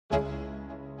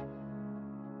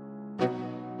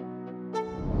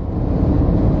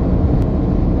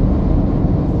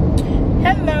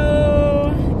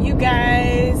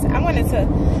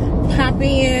to pop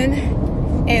in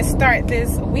and start this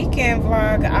weekend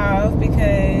vlog off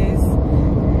because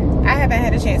I haven't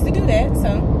had a chance to do that.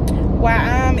 So while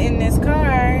I'm in this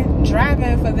car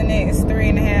driving for the next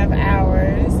 3.5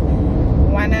 hours,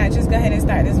 why not just go ahead and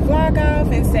start this vlog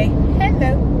off and say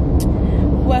hello.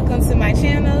 Welcome to my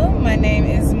channel. My name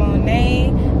is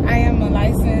Monet. I am a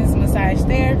licensed massage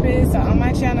therapist. So on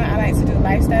my channel, I like to do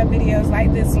lifestyle videos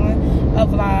like this one, a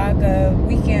vlog, a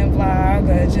weekend vlog,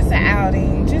 or just an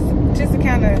outing, just to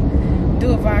kind of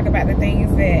do a vlog about the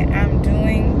things that I'm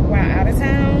doing while out of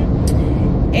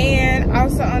town. And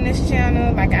also on this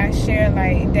channel, like, I share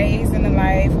like days in the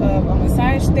life of a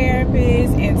massage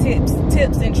therapist and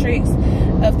tips and tricks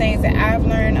of things that I've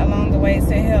learned along the way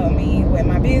to help me with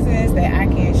my business that I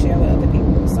can share with other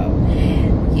people. So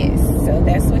yes, so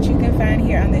that's what you can find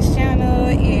here on this channel.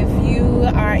 If you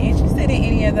are interested in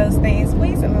any of those things,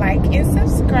 please like and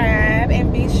subscribe,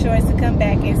 and be sure to come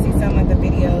back and see some of the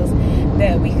videos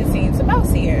that we continue to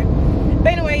post here.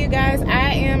 But anyway, you guys,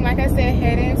 I am, like I said,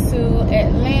 heading to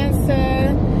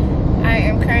Atlanta. I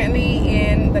am currently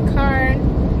in the car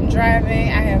driving.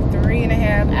 I have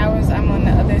 3.5 hours. I'm on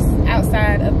the other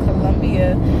outside of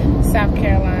Columbia, South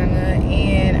Carolina,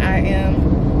 and I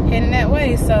am heading that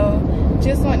way. So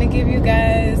just want to give you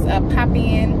guys a pop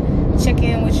in, check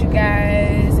in with you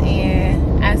guys,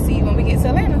 and I'll see you when we get to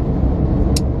Atlanta.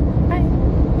 Bye.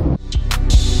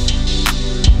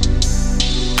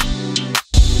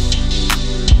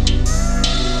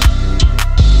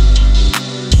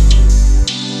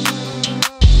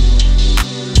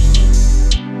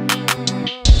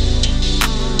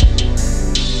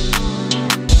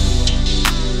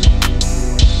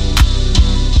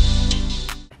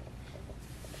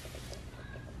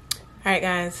 Alright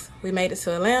guys, we made it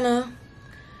to Atlanta.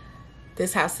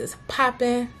 This house is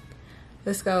popping.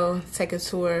 Let's go take a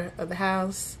tour of the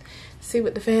house, see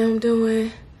what the fam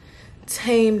doing,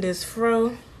 tame this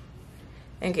fro,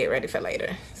 and get ready for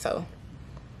later. So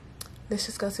let's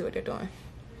just go see what they're doing.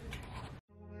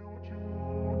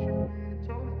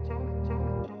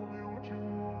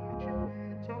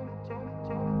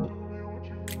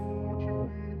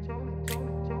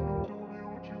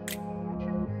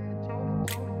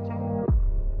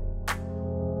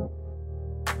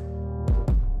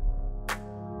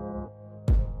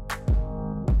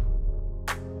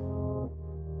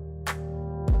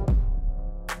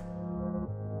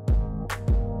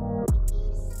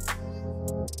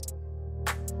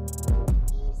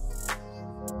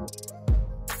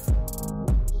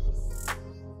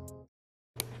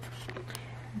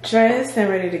 Dressed and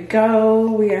ready to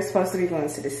go. We are supposed to be going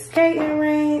to the skating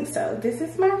rink. So this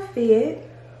is my fit.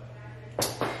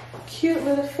 Cute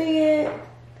little fit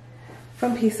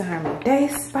from Peace and Harmony Day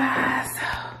Spa.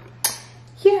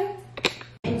 So yeah.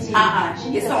 It's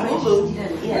on Hulu.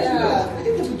 Yeah.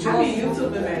 I mean,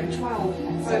 YouTube, man.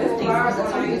 So this thing is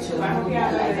on YouTube.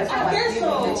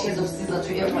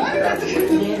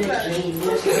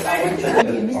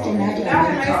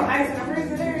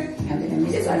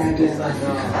 I guess so.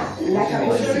 Like I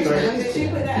always say,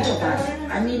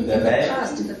 I mean, in the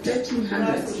past, in the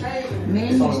 1300s, men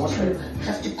used to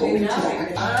have to go into the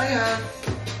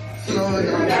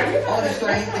all the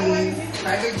places,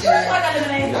 private jet,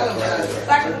 all of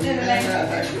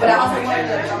that. But I also wanted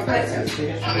to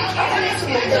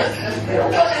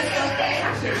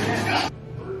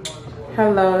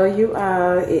Hello, you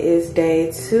all. It is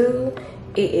day 2.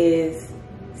 It is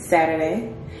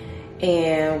Saturday.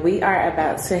 And we are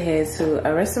about to head to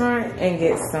a restaurant and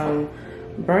get some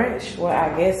brunch. Well, I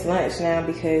guess lunch now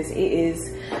because it is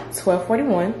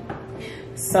 12:41.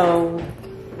 So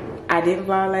I didn't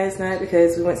vlog last night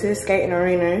because we went to the skating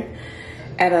arena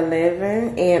at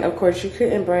 11. And of course you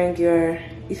couldn't bring anything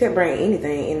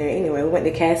in there anyway. We went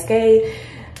to Cascade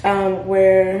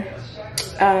where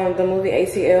the movie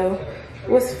ATL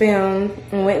was filmed,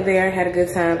 and went there, had a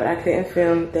good time, but I couldn't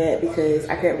film that because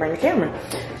I couldn't bring the camera.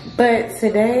 But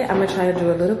today I'm gonna try to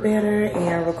do a little better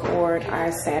and record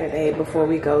our Saturday before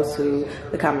we go to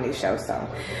the comedy show. So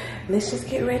let's just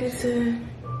get ready to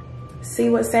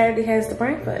see what Saturday has to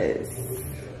bring for us.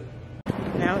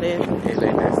 Now then,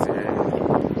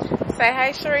 say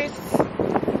hi, Sharice.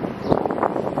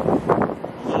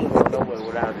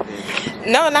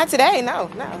 No, not today. No,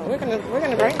 we're gonna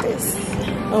bring this.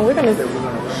 Oh,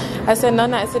 I said no,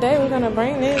 not today. We're gonna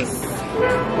bring this.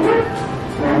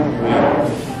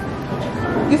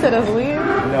 You said that's weird?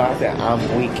 No, I said I'm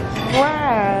weak.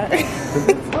 Why?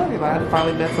 It's funny, like I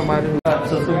finally met somebody who.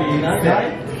 So it's gonna be nice.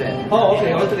 Oh,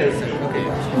 okay. Oh, today. Okay.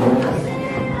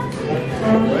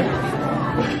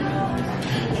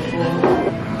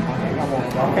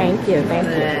 Thank you.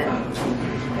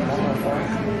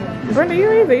 Brenda,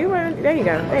 you either. You weren't. There you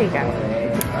go. There you go.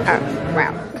 Oh,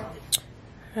 wow.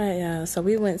 All right, y'all. So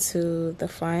we went to the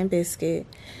Flying Biscuit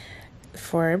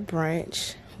for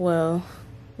brunch. Well,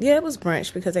 yeah, it was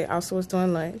brunch because they also was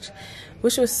doing lunch,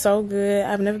 which was so good.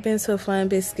 I've never been to a Flying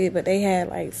Biscuit, but they had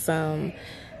like some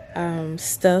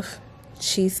stuffed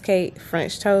cheesecake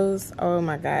French toast. Oh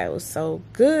my god, it was so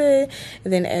good.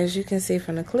 And then as you can see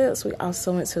from the clips, we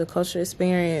also went to the cultural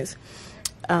experience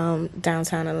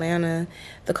downtown Atlanta.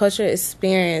 The cultural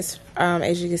experience,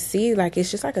 as you can see, like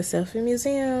it's just like a selfie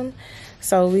museum.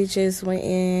 So we just went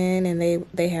in and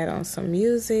they had on some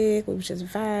music. We were just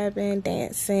vibing,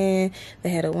 dancing. They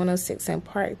had a 106 and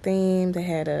Park theme. They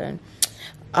had a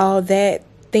all that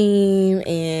theme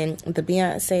and the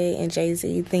Beyonce and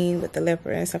Jay-Z theme with the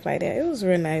leopard and stuff like that. It was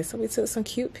real nice. So we took some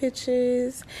cute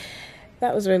pictures.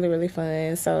 That was really, really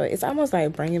fun. So it's almost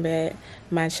like bringing back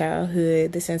my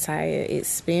childhood, this entire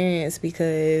experience,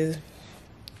 because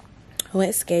I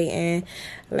went skating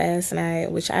last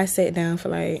night, which I sat down for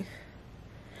like,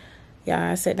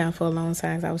 I sat down for a long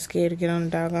time because I was scared to get on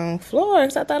the doggone floor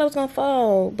because I thought I was going to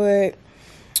fall. But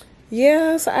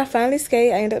yeah, so I finally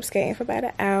skated. I ended up skating for about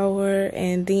an hour.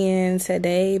 And then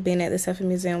today, being at the Selfie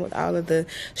Museum with all of the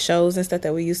shows and stuff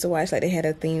that we used to watch, like they had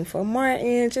a theme for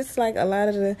Martin, just like a lot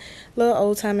of the little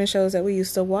old-timing shows that we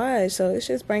used to watch. So it's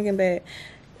just bringing back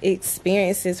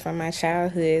experiences from my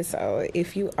childhood. So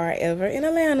if you are ever in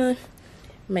Atlanta,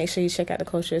 make sure you check out the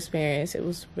cultural experience. It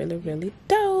was really, really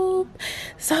dope.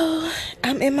 So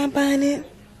I'm in my bonnet,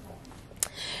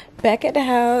 back at the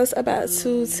house, about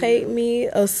to take me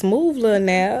a smooth little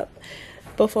nap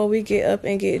before we get up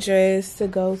and get dressed to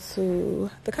go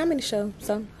to the comedy show.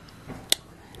 So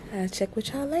I'll check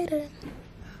with y'all later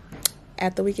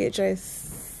after we get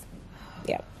dressed.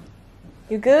 Yep.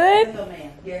 You good? Hello,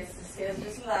 ma'am. Yes,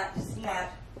 just a lot.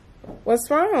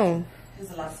 What's wrong? There's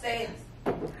a lot of stairs.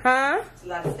 Huh? It's a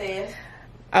lot of stairs.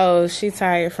 Oh, she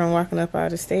tired from walking up all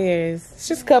the stairs. It's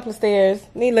just a couple of stairs.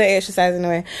 Need a little exercise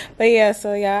anyway. But yeah,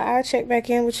 so y'all, I'll check back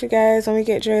in with you guys when we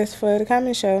get dressed for the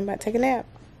comedy show. I'm about to take a nap.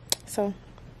 So,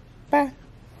 bye.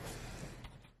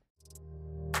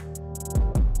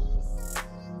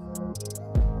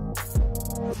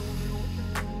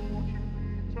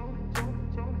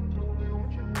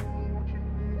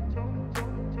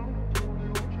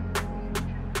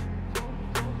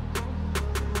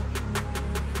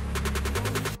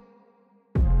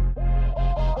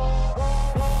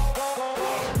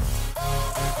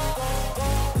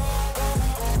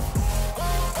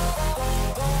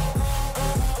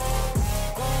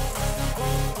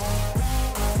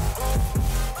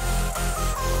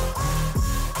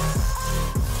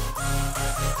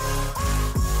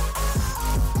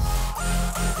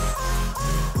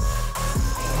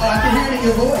 Oh, I can hear it in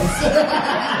your voice.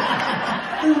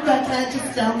 Ooh, backyard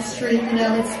just down the street, you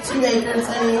know, it's 2 acres,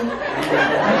 hey.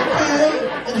 Okay,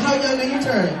 and how young are you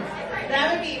turning? That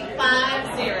would be 50.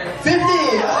 50!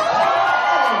 Oh!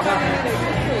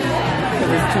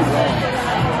 It's too long.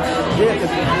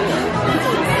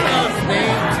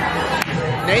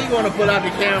 Now you want to pull out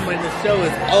the camera and the show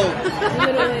is over.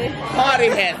 Party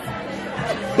has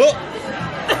booked.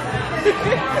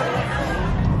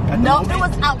 No, it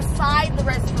was outside the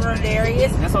restaurant area.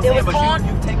 That's what it I'm saying, was but on.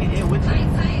 you take it in with you.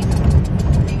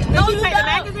 No, you take the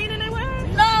magazine in there with her?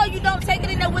 No, you don't take it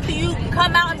in there with you. You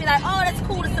come out and be like, oh, that's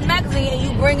cool, it's a magazine, and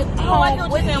you bring it home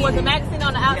with you. Was the magazine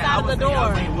on the outside of the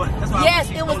door?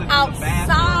 Yes, it was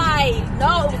outside.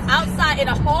 No, it was outside in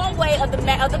the hallway of the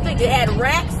thing. It had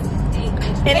racks.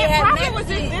 And it had magazines. Was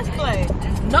this display?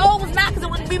 No, it was not, because it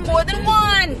wouldn't be more than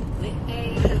one.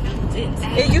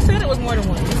 You said it was more than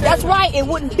one. That's right. It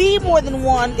wouldn't be more than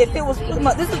one if it was.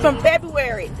 This is from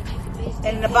February,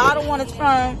 and the bottom one is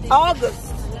from August.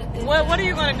 What are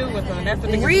you going to do with them? That's the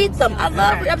biggest. Read them. I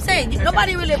love it. I'm saying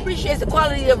nobody really appreciates the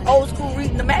quality of old school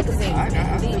reading the magazine. I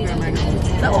still got magazines.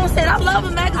 That's what I'm saying. I love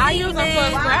a magazine. I use them for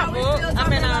a scrapbook.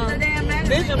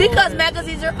 Visual. Because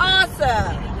magazines are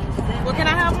awesome. Well, can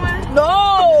I have one?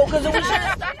 No, because we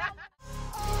share.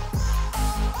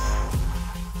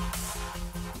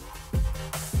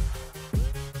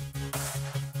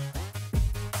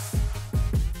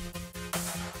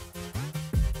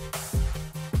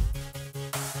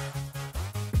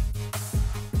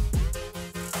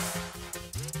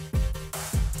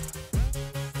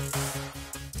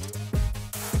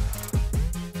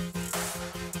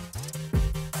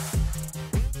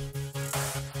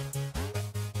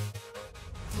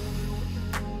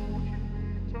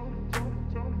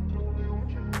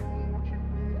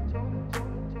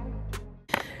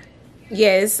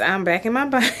 Yes, I'm back in my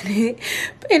bonnet.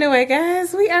 But anyway,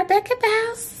 guys, we are back at the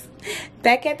house.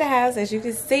 back at the house. As you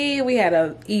can see, we had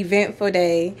an eventful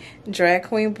day. Drag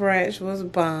Queen Brunch was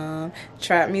bomb.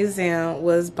 Trap Museum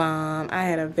was bomb. I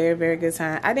had a very, very good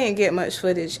time. I didn't get much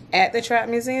footage at the Trap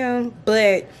Museum,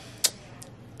 but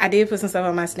I did put some stuff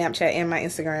on my Snapchat and my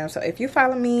Instagram. So if you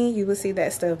follow me, you will see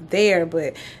that stuff there.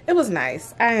 But it was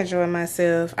nice. I enjoyed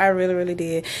myself. I really, really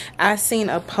did. I seen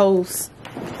a post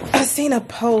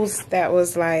that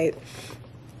was like,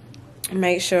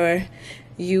 make sure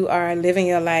you are living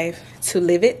your life to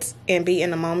live it and be in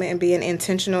the moment and being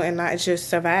intentional and not just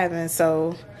surviving.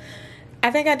 So I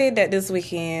think I did that this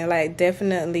weekend. Like,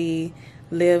 definitely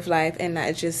live life and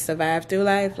not just survive through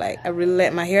life. Like, I really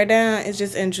let my hair down and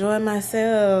just enjoy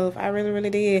myself. I really, really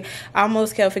did. I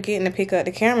almost kept forgetting to pick up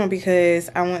the camera because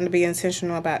I wanted to be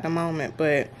intentional about the moment,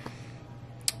 but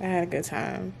I had a good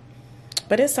time.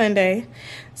 But it's Sunday.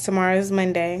 Tomorrow is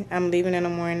Monday. I'm leaving in the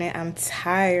morning. I'm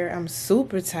tired. I'm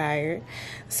super tired.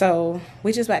 So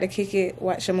we just about to kick it,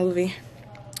 watch a movie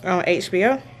on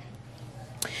HBO,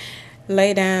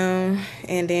 lay down,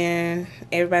 and then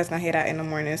everybody's gonna head out in the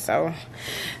morning. So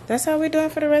that's how we're doing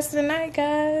for the rest of the night,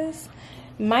 guys.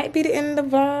 Might be the end of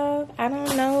the vlog. I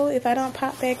don't know if I don't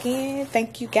pop back in.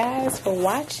 Thank you guys for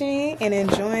watching and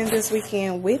enjoying this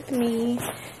weekend with me.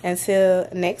 Until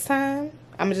next time,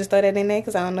 I'm gonna just throw that in there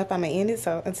because I don't know if I'm gonna end it.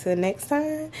 So until next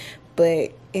time,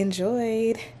 but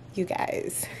enjoyed, you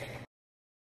guys.